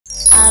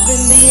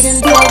been beaten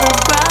to the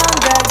ground,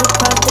 dragged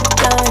across the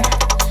dirt.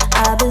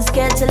 I've been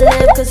scared to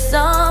live cause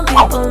some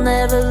people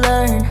never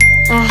learn.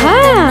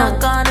 Aha!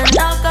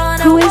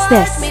 Who is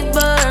this? Me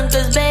burn,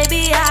 cause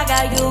baby I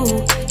got you.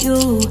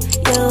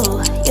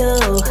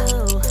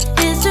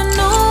 It's a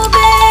new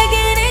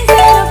beginning,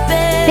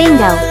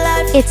 bingo!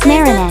 It's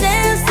Marinette.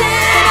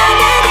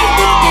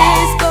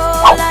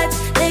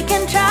 They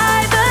can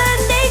try but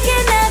they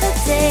can never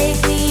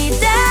take me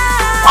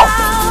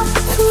down.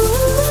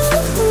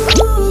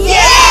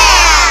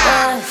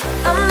 Yeah!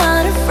 I'm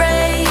not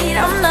afraid,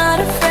 I'm not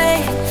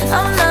afraid,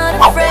 I'm not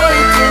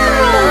afraid to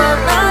love,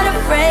 not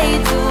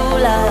afraid to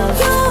love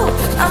you.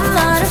 I'm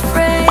not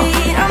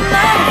afraid, I'm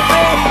not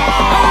afraid,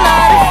 I'm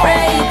not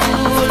afraid to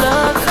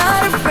love,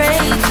 not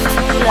afraid to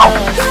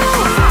love you.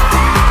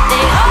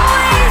 They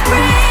always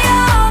bring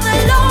all the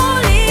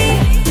lonely,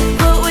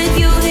 but with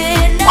you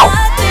here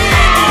nothing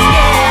can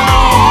scare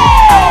me.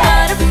 I'm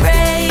not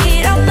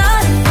afraid, I'm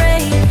not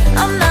afraid,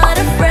 I'm not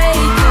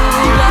afraid to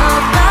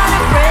love, not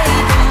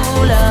afraid to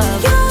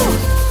love you.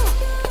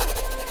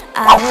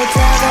 I will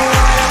tell the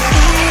world I'm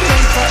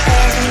feeling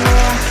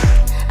forevermore.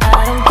 I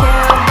don't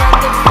care about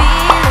the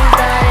feelings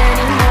not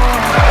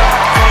anymore.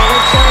 So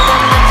let's show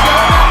them that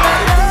you're not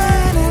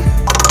alone.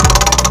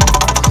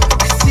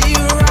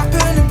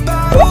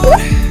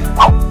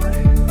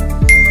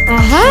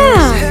 Aha!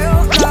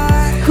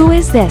 Who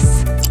is this?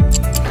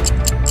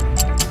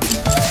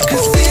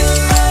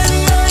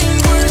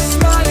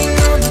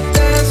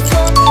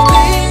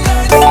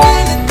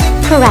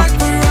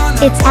 Correct.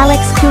 It's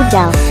Alex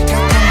Kudel.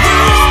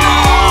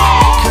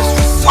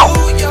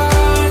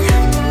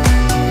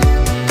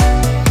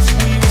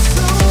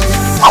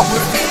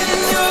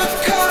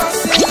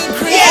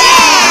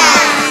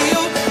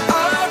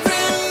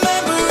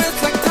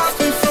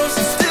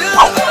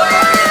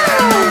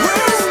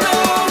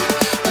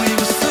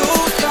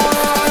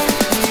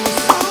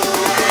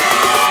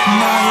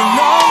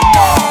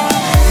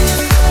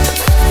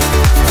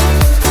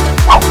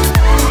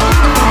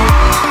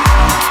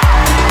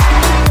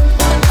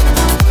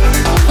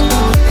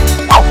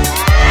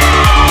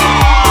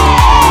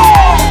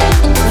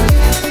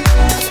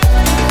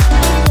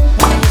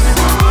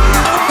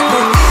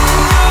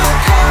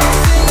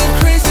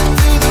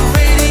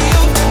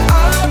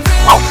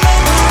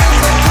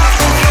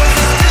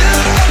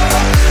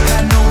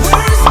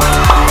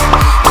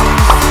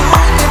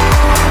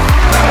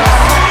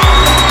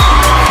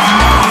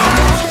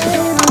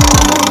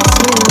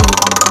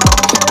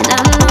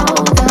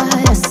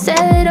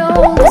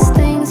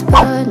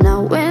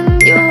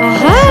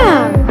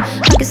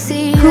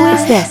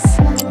 This.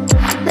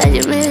 That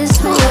you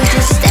miss me. Would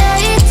you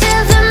stay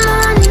till the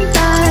morning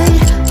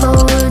light?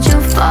 Or would you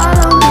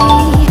follow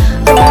me?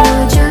 Or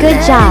would you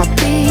Good job.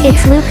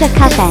 It's Luca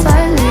Cuppen. If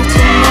I leave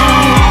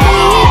tonight,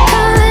 we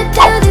could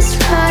do this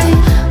right.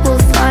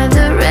 We'll find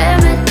the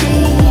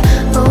remedy.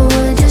 Or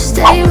would you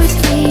stay with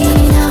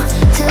me now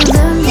till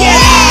the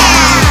morning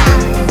light?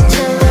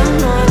 Till the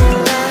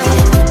morning light.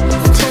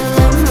 Till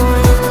the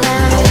morning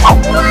light.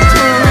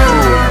 Till the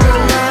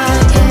morning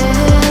light.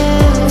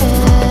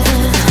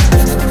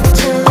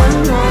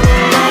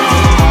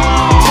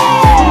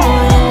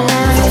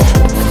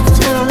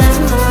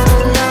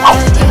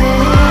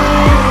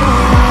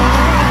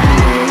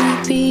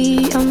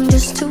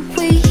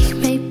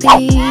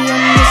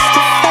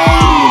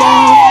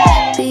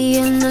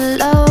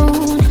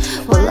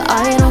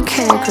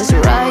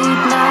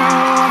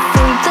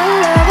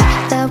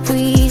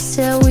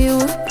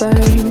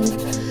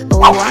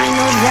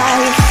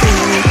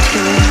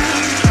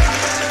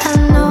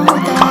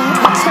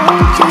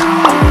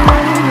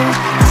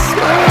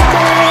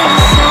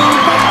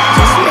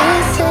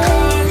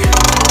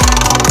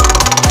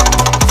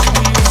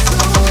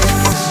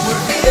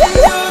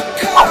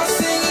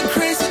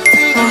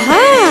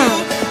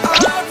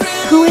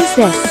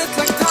 This.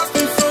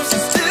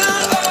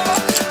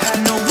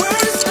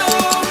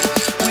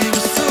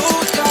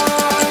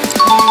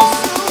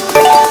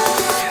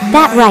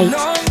 That right.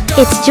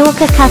 It's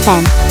Julka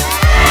Cuppen.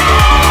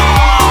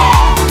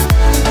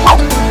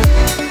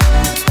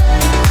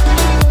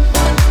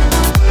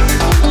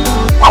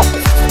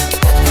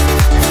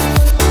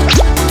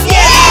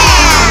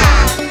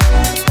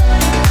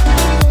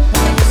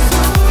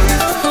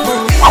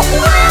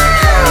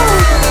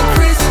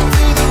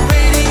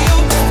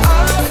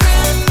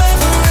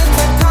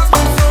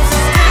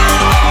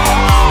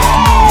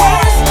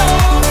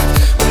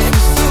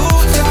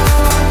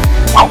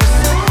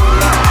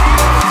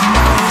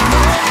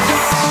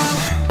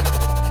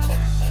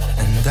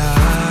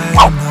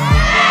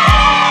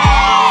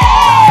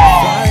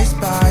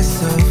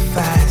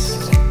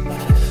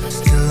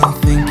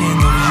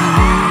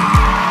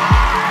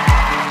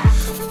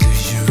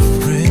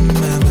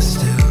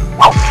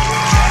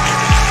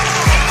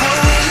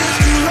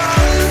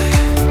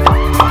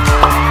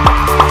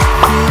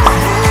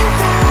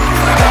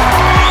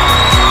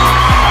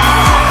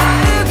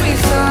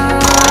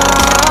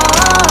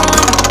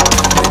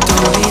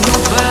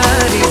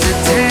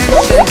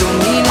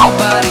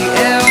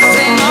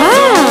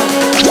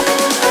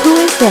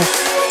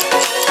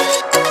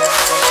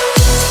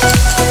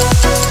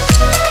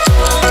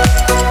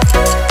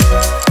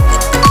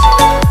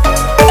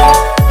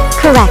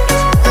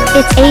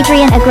 It's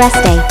Adrian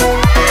Agreste.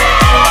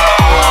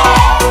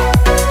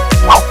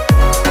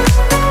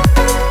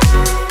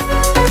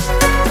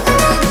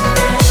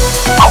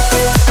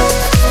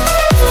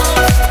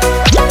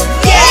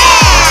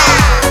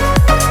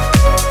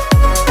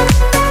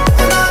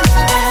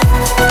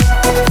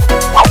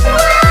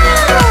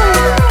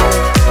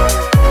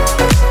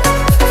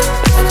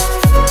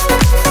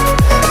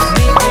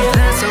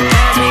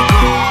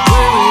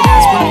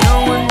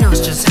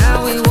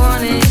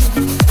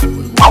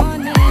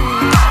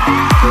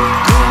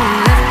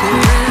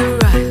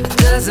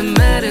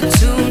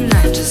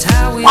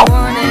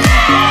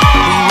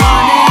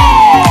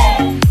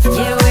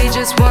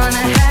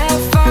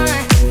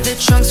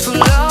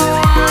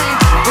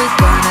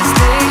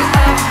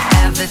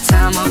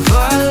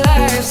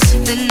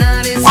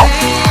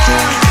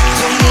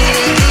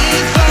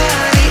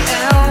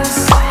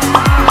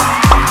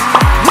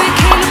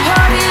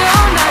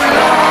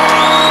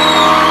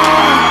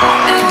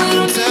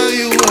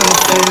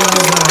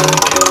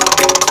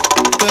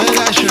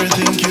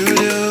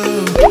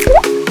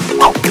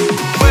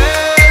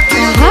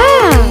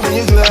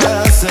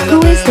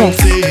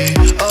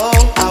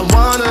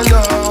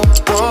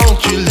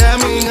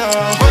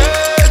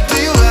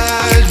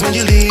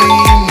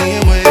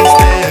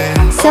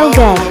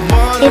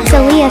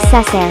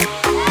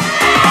 Cesar.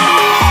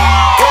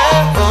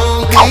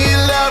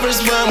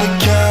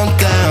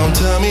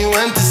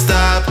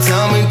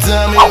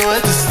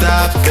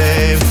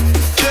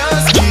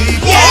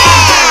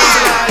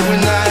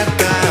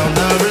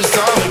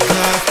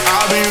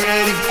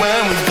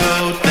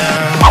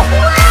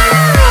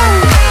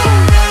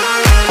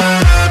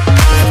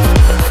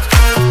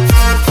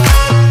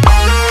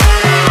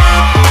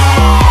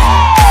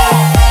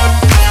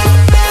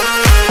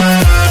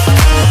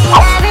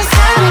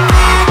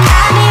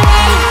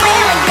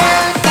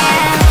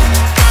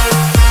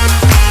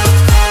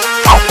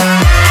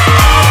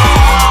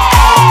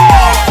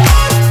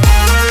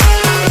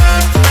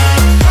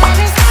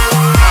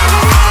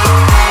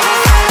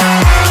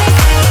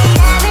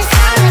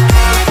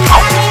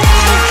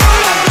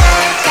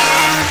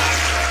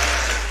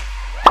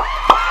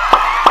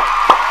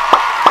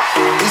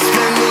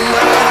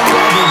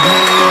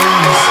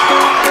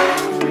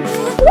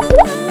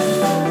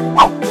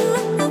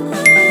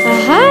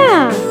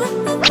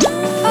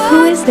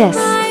 This?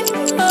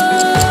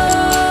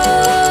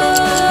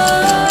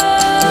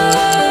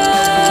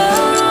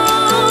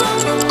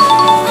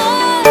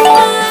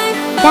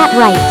 That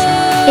right.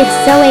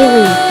 It's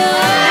Zoe Lee.